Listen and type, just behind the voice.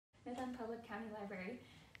Cleveland Public County Library.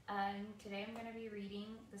 Today I'm going to be reading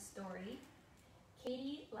the story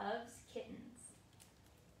Katie Loves Kittens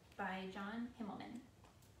by John Himmelman.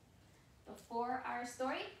 Before our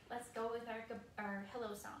story, let's go with our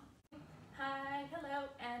hello song. Hi, hello,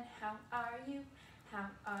 and how are you? How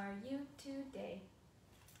are you today?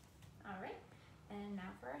 Alright, and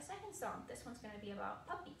now for our second song. This one's going to be about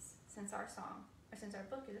puppies, since our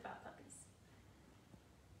book is about puppies.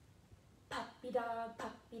 Puppy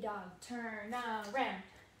dog, turn around.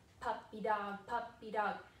 Puppy dog,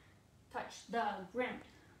 touch the ground.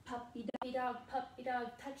 Puppy dog,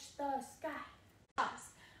 touch the sky.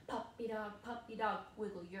 Paws. Puppy dog,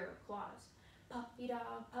 wiggle your claws. Puppy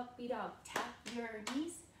dog, tap your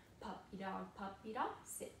knees. Puppy dog,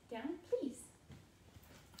 sit down, please.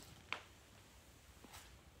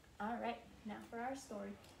 All right, now for our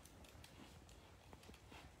story.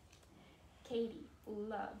 Katie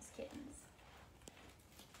loves kittens.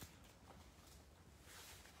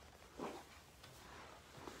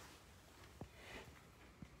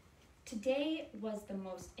 Today was the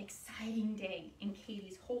most exciting day in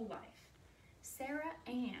Katie's whole life. Sarah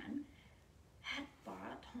Ann had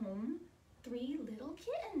brought home 3 little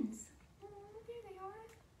kittens. Oh, there they are.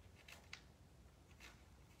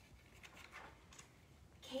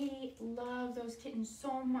 Katie loved those kittens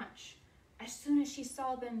so much. As soon as she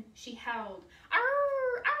saw them, she howled,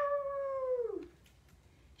 "Arr, arr!"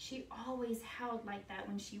 She always howled like that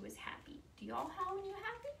when she was happy. Do y'all howl when you're happy?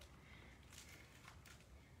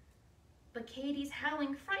 But Katie's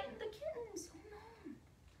howling frightened the kittens.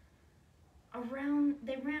 Oh no.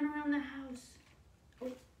 They ran around the house.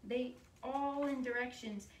 They all in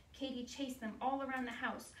directions. Katie chased them all around the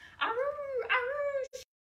house. Arr, arr!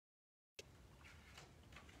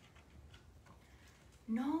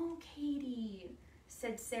 No, Katie,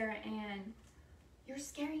 said Sarah Ann. You're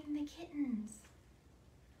scaring the kittens.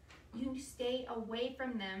 You stay away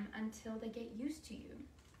from them until they get used to you.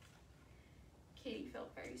 Katie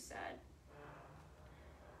felt very sad.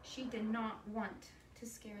 She did not want to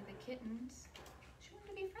scare the kittens. She wanted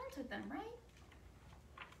to be friends with them, right?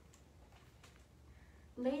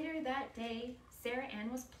 Later that day, Sarah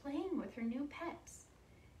Ann was playing with her new pets.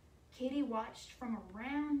 Katie watched from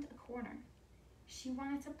around a corner. She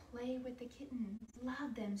wanted to play with the kittens,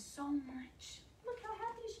 loved them so much. Look how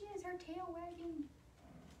happy she is, her tail wagging.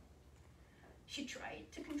 She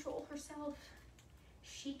tried to control herself.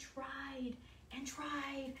 She tried and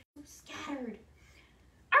tried, scattered.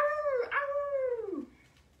 Arr, arr!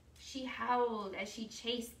 She howled as she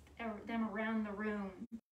chased them around the room.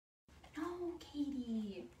 No,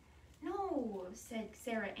 Katie, no, said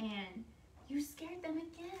Sarah Ann. You scared them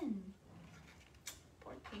again.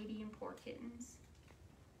 Poor Katie and poor kittens.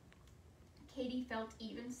 Katie felt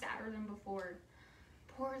even sadder than before.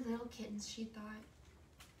 Poor little kittens, she thought.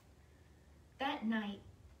 That night,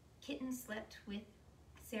 Kitten slept with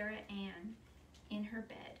Sarah Ann in her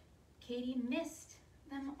bed. Katie missed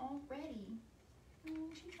them already.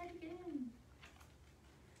 She tried to get in.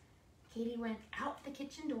 Katie went out the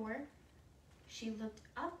kitchen door. She looked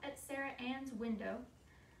up at Sarah Ann's window.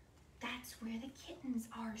 That's where the kittens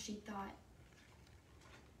are, she thought.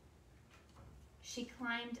 She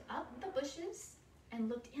climbed up the bushes and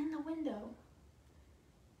looked in the window.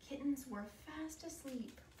 Kittens were fast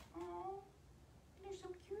asleep. Oh, they're so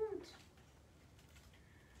cute.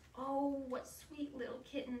 Oh, what sweet little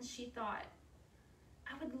kittens, she thought.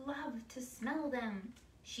 I would love to smell them.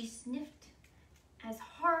 She sniffed as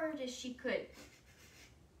hard as she could.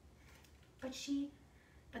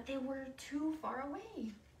 But they were too far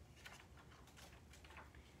away.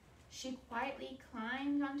 She quietly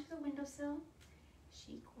climbed onto the windowsill.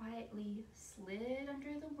 She quietly slid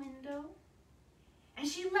under the window. And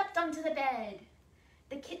she leapt onto the bed.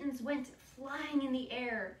 The kittens went flying in the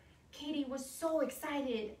air. Katie was so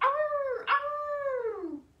excited. Arr,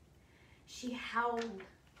 arr! She howled.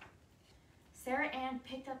 Sarah Ann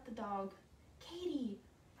picked up the dog. Katie,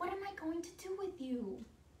 what am I going to do with you?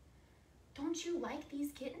 Don't you like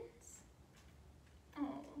these kittens?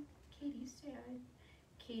 Oh, Katie's sad.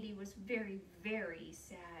 Katie was very, very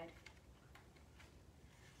sad.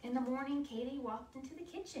 In the morning, Katie walked into the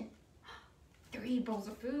kitchen. 3 bowls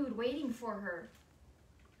of food waiting for her.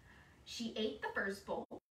 She ate the first bowl.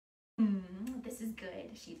 This is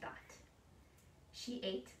good, she thought. She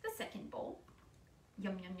ate the second bowl.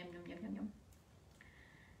 Yum, yum, yum, yum, yum, yum, yum.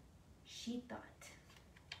 She thought.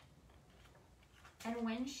 And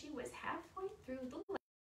when she was halfway through the lunch,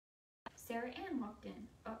 Sarah Ann walked in.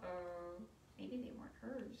 Uh-oh, maybe they weren't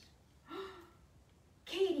hers.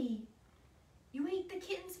 Katie, you ate the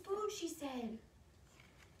kitten's food, she said.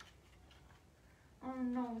 Oh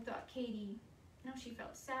no, thought Katie. Now she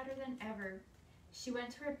felt sadder than ever. She went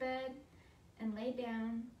to her bed and lay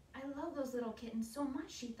down. I love those little kittens so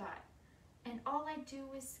much, she thought, and all I do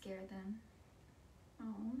is scare them.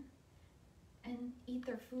 Oh, and eat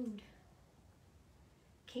their food.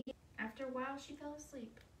 Katie, after a while, she fell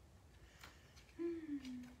asleep.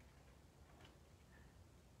 When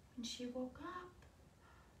she woke up,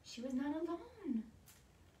 she was not alone.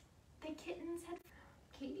 The kittens had...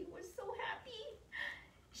 Katie was so happy.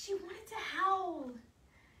 She wanted to howl.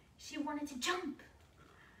 She wanted to jump.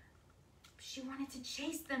 She wanted to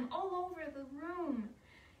chase them all over the room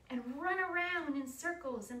and run around in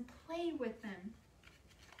circles and play with them.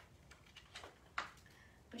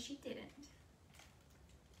 But she didn't.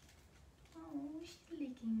 Oh, she's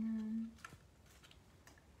licking them.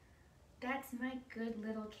 That's my good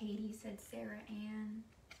little Katie, said Sarah Ann.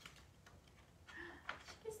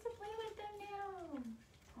 She gets to play with them now.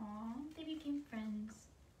 Aw, they became friends.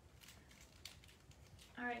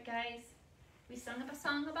 All right, guys, we sung a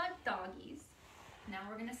song about doggies. Now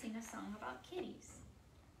we're gonna sing a song about kitties.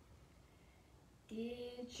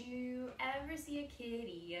 Did you ever see a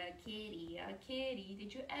kitty, a kitty, a kitty?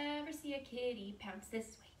 Did you ever see a kitty pounce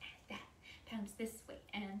this way and that? Pounce this way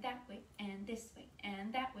and that way and this way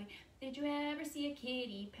and that way. Did you ever see a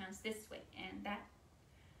kitty pounce this way and that?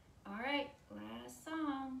 All right, last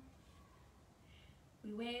song.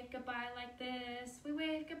 We wave goodbye like this. We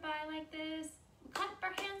wave goodbye like this. We clap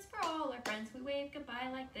our hands for all our friends. We wave goodbye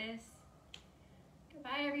like this.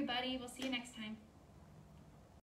 Goodbye, everybody. We'll see you next time.